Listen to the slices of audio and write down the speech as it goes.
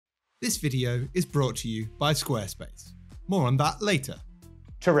This video is brought to you by Squarespace. More on that later.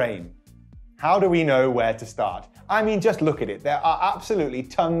 Terrain. How do we know where to start? I mean, just look at it. There are absolutely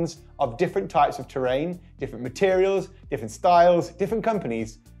tons of different types of terrain, different materials, different styles, different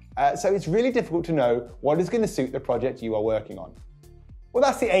companies. So it's really difficult to know what is going to suit the project you are working on. Well,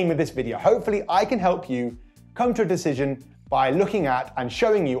 that's the aim of this video. Hopefully, I can help you come to a decision by looking at and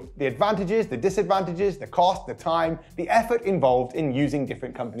showing you the advantages, the disadvantages, the cost, the time, the effort involved in using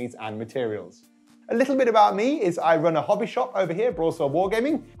different companies and materials. A little bit about me is I run a hobby shop over here, BROADSWORD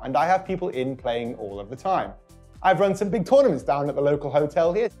Wargaming, and I have people in playing all of the time. I've run some big tournaments down at the local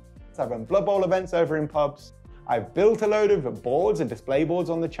hotel here. I've run Blood Bowl events over in pubs. I've built a load of boards and display boards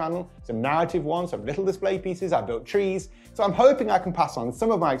on the channel, some narrative ones, some little display pieces. I've built trees. So I'm hoping I can pass on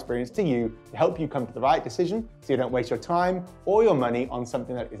some of my experience to you to help you come to the right decision so you don't waste your time or your money on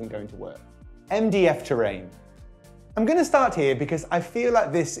something that isn't going to work. MDF terrain. I'm going to start here because I feel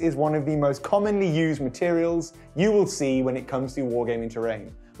like this is one of the most commonly used materials you will see when it comes to wargaming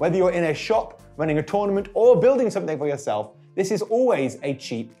terrain. Whether you're in a shop, running a tournament, or building something for yourself, this is always a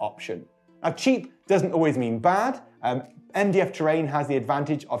cheap option. Now, cheap doesn't always mean bad. MDF terrain has the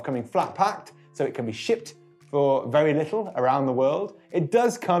advantage of coming flat packed, so it can be shipped for very little around the world. It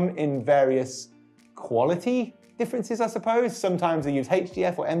does come in various quality differences, I suppose. Sometimes they use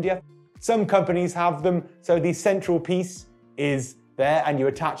HDF or MDF. Some companies have them, so the central piece is there and you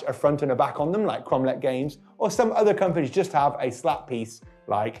attach a front and a back on them, like Cromlech Games, or some other companies just have a slat piece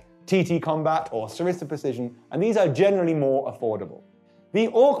like TT Combat or Sarissa Precision, and these are generally more affordable. The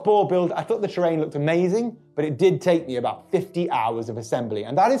Orc Boar build, I thought the terrain looked amazing, but it did take me about 50 hours of assembly,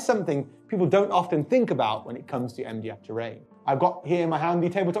 and that is something people don't often think about when it comes to MDF terrain. I've got here in my hand the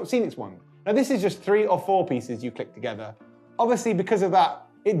Tabletop Scenics one. Now this is just 3 or 4 pieces you click together. Obviously, because of that,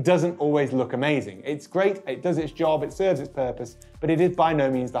 it doesn't always look amazing. It's great, it does its job, it serves its purpose, but it is by no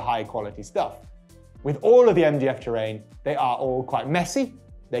means the high quality stuff. With all of the MDF terrain, they are all quite messy,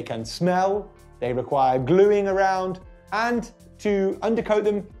 they can smell, they require gluing around, and to undercoat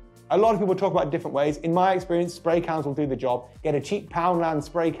them, a lot of people talk about different ways. In my experience, spray cans will do the job. Get a cheap Poundland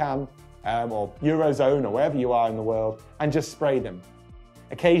spray can or Eurozone or wherever you are in the world and just spray them.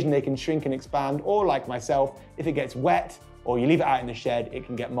 Occasionally they can shrink and expand, or like myself, if it gets wet or you leave it out in the shed, it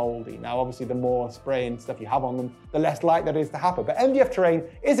can get moldy. Now, obviously, the more spray and stuff you have on them, the less likely that is to happen. But MDF terrain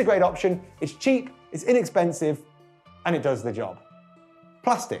is a great option. It's cheap, it's inexpensive, and it does the job.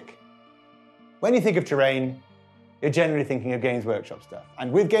 Plastic. When you think of terrain, you're generally thinking of Games Workshop stuff.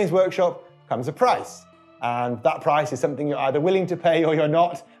 And with Games Workshop comes a price. And that price is something you're either willing to pay or you're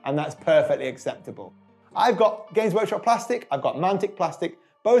not, and that's perfectly acceptable. I've got Games Workshop plastic, I've got Mantic plastic.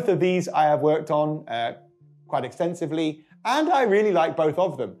 Both of these I have worked on quite extensively, and I really like both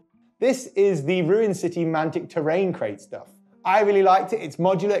of them. This is the Ruin City Mantic terrain crate stuff. I really liked it. It's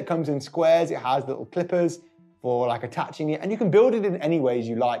modular, it comes in squares, it has little clippers for like attaching it, and you can build it in any ways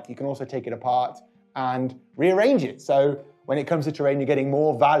you like. You can also take it apart and rearrange it. So when it comes to terrain, you're getting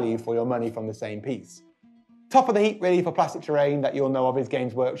more value for your money from the same piece. Top of the heap really for plastic terrain that you'll know of is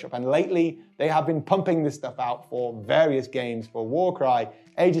Games Workshop. And lately they have been pumping this stuff out for various games, for Warcry,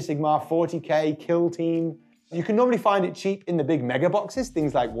 Age of Sigmar, 40k, Kill Team. You can normally find it cheap in the big mega boxes,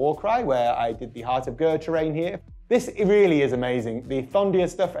 things like Warcry, where I did the Heart of Gur terrain here. This really is amazing. The Thondia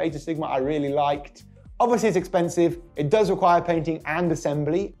stuff for Age of Sigmar I really liked. Obviously it's expensive, it does require painting and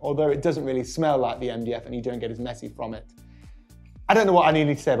assembly, although it doesn't really smell like the MDF and you don't get as messy from it. I don't know what I need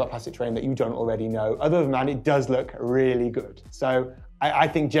to say about plastic terrain that you don't already know. Other than that, it does look really good. So I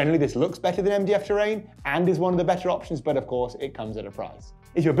think generally this looks better than MDF terrain and is one of the better options, but of course it comes at a price.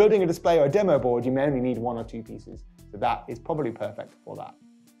 If you're building a display or a demo board, you may only need 1 or 2 pieces. So that is probably perfect for that.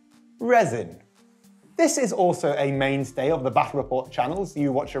 Resin. This is also a mainstay of the Battle Report channels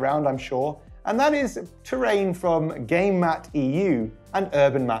you watch around, I'm sure. And that is terrain from GameMat EU and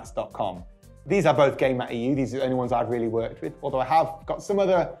UrbanMats.com. These are both GameMat EU, these are the only ones I've really worked with, although I have got some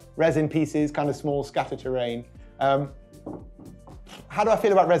other resin pieces, kind of small scatter terrain. How do I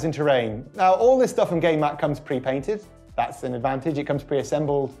feel about resin terrain? Now, all this stuff from GameMat comes pre-painted. That's an advantage, it comes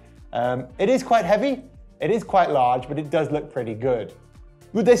pre-assembled. It is quite heavy, it is quite large, but it does look pretty good.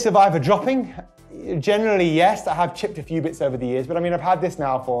 Would they survive a dropping? Generally, yes. I have chipped a few bits over the years, but I mean, I've had this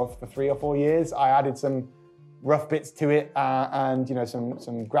now for 3 or 4 years. I added some rough bits to it and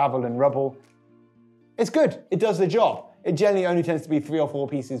some gravel and rubble. It's good. It does the job. It generally only tends to be 3 or 4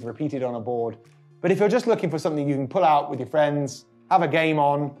 pieces repeated on a board. But if you're just looking for something you can pull out with your friends, have a game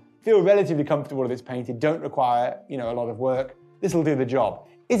on, feel relatively comfortable if it's painted, don't require a lot of work, this will do the job.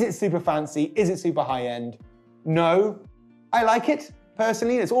 Is it super fancy? Is it super high end? No. I like it.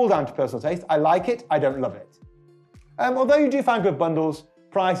 Personally, it's all down to personal taste. I like it, I don't love it. Although you do find good bundles,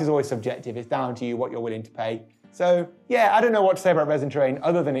 price is always subjective. It's down to you what you're willing to pay. So yeah, I don't know what to say about resin terrain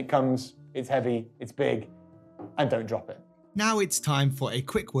other than it's heavy, it's big, and don't drop it. Now it's time for a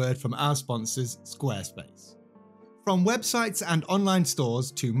quick word from our sponsors, Squarespace. From websites and online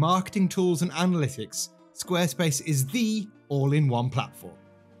stores to marketing tools and analytics, Squarespace is the all-in-one platform.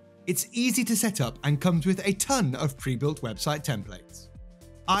 It's easy to set up and comes with a ton of pre-built website templates.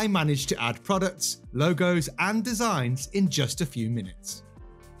 I managed to add products, logos, and designs in just a few minutes.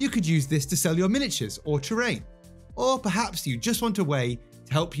 You could use this to sell your miniatures or terrain, or perhaps you just want a way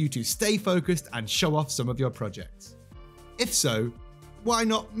to help you to stay focused and show off some of your projects. If so, why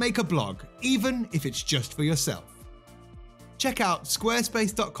not make a blog, even if it's just for yourself? Check out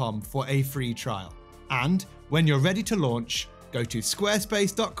squarespace.com for a free trial. And when you're ready to launch, go to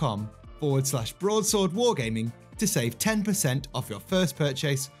squarespace.com/broadsword wargaming to save 10% off your first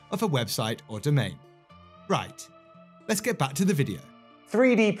purchase of a website or domain. Right, let's get back to the video.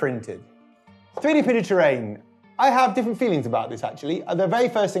 3D printed. 3D printed terrain. I have different feelings about this actually. The very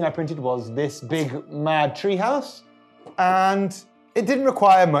first thing I printed was this big mad treehouse, and it didn't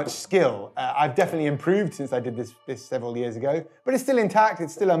require much skill. I've definitely improved since I did this several years ago, but it's still intact,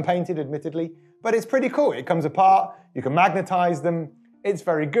 it's still unpainted admittedly, but it's pretty cool. It comes apart, you can magnetize them, it's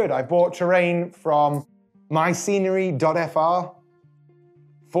very good. I bought terrain from myscenery.fr,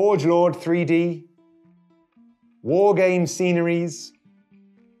 Forge Lord 3D, Wargame Sceneries.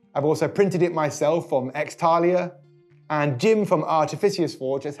 I've also printed it myself from Extalia, and Jim from Artificious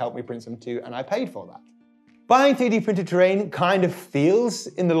Forge has helped me print some too, and I paid for that. Buying 3D printed terrain kind of feels,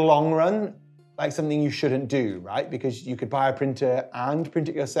 in the long run, like something you shouldn't do, right? Because you could buy a printer and print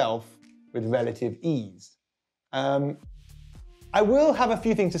it yourself with relative ease. I will have a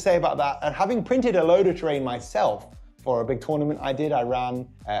few things to say about that, and having printed a load of terrain myself for a big tournament I ran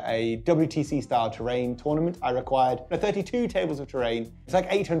a WTC-style terrain tournament. I required 32 tables of terrain. It's like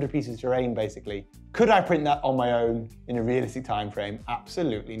 800 pieces of terrain, basically. Could I print that on my own in a realistic time frame?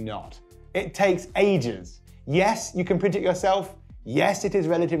 Absolutely not. It takes ages. Yes, you can print it yourself. Yes, it is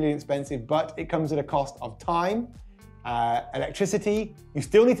relatively inexpensive, but it comes at a cost of time, electricity. You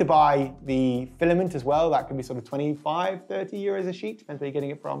still need to buy the filament as well. That can be sort of 25, 30 euros a sheet, depends where you're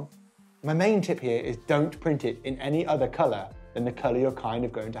getting it from. My main tip here is don't print it in any other color than the color you're kind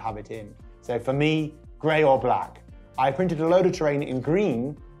of going to have it in. So for me, gray or black. I printed a load of terrain in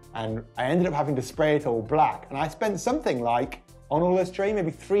green, and I ended up having to spray it all black. And I spent something like, on all this terrain, maybe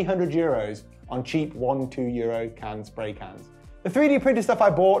 300 euros on cheap 1-2 euro spray cans. The 3D printed stuff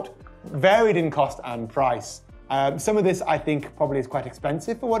I bought varied in cost and price. Some of this I think probably is quite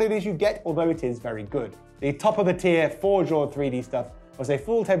expensive for what it is you get, although it is very good. The top of the tier Forge Lord 3D stuff was a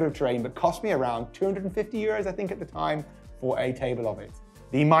full table of terrain, but cost me around 250 euros, I think, at the time for a table of it.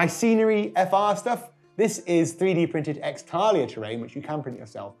 The My Scenery FR stuff, this is 3D printed Extalia terrain, which you can print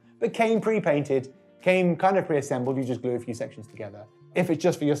yourself, but came pre-painted, came kind of pre-assembled, you just glue a few sections together. If it's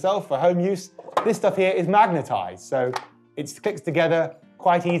just for yourself, for home use, this stuff here is magnetized, so it clicks together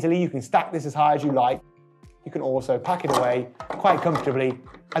quite easily. You can stack this as high as you like. You can also pack it away quite comfortably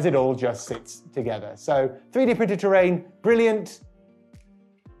as it all just sits together. So 3D printed terrain, brilliant,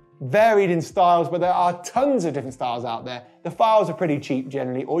 varied in styles, but there are tons of different styles out there. The files are pretty cheap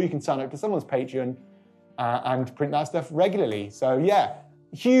generally, or you can sign up to someone's Patreon and print that stuff regularly. So yeah,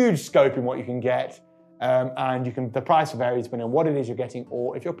 huge scope in what you can get, and the price varies depending on what it is you're getting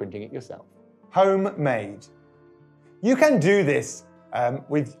or if you're printing it yourself. Homemade. You can do this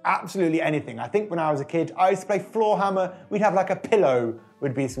with absolutely anything. I think when I was a kid, I used to play floor hammer. We'd have like a pillow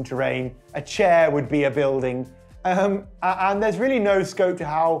would be some terrain, a chair would be a building, and there's really no scope to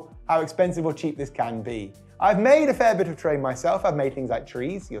how expensive or cheap this can be. I've made a fair bit of terrain myself. I've made things like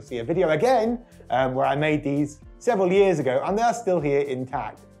trees. You'll see a video again where I made these several years ago, and they're still here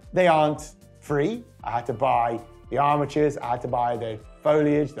intact. They aren't free. I had to buy the armatures, I had to buy the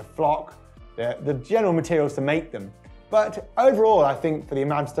foliage, the flock, the general materials to make them. But overall, I think for the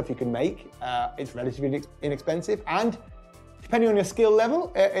amount of stuff you can make, it's relatively inexpensive, and depending on your skill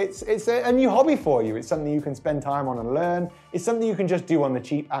level, it's a new hobby for you. It's something you can spend time on and learn. It's something you can just do on the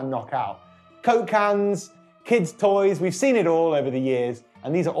cheap and knock out. Coke cans, kids' toys, we've seen it all over the years,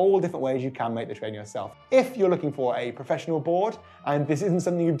 and these are all different ways you can make the terrain yourself. If you're looking for a professional board, and this isn't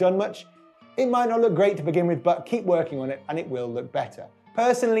something you've done much, it might not look great to begin with, but keep working on it and it will look better.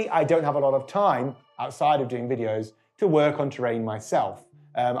 Personally, I don't have a lot of time outside of doing videos to work on terrain myself.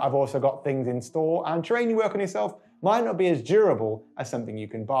 I've also got things in store, and terrain you work on yourself might not be as durable as something you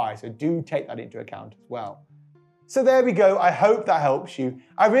can buy, so do take that into account as well. So there we go, I hope that helps you.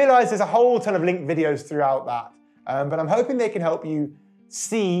 I realise there's a whole ton of linked videos throughout that, but I'm hoping they can help you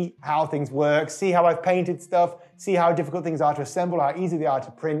see how things work, see how I've painted stuff, see how difficult things are to assemble, how easy they are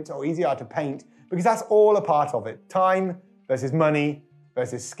to print or easy they are to paint, because that's all a part of it. Time versus money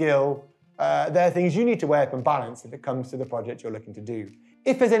versus skill. They're things you need to weigh up and balance if it comes to the project you're looking to do.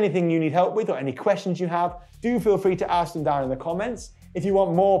 If there's anything you need help with or any questions you have, do feel free to ask them down in the comments. If you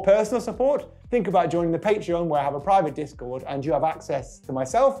want more personal support, think about joining the Patreon, where I have a private Discord and you have access to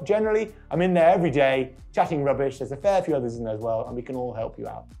myself. Generally, I'm in there every day chatting rubbish. There's a fair few others in there as well, and we can all help you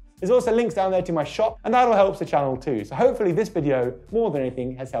out. There's also links down there to my shop, and that'll help the channel too. So hopefully this video, more than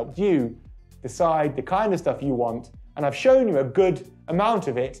anything, has helped you decide the kind of stuff you want, and I've shown you a good amount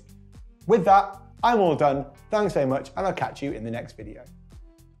of it. With that, I'm all done. Thanks very much, and I'll catch you in the next video.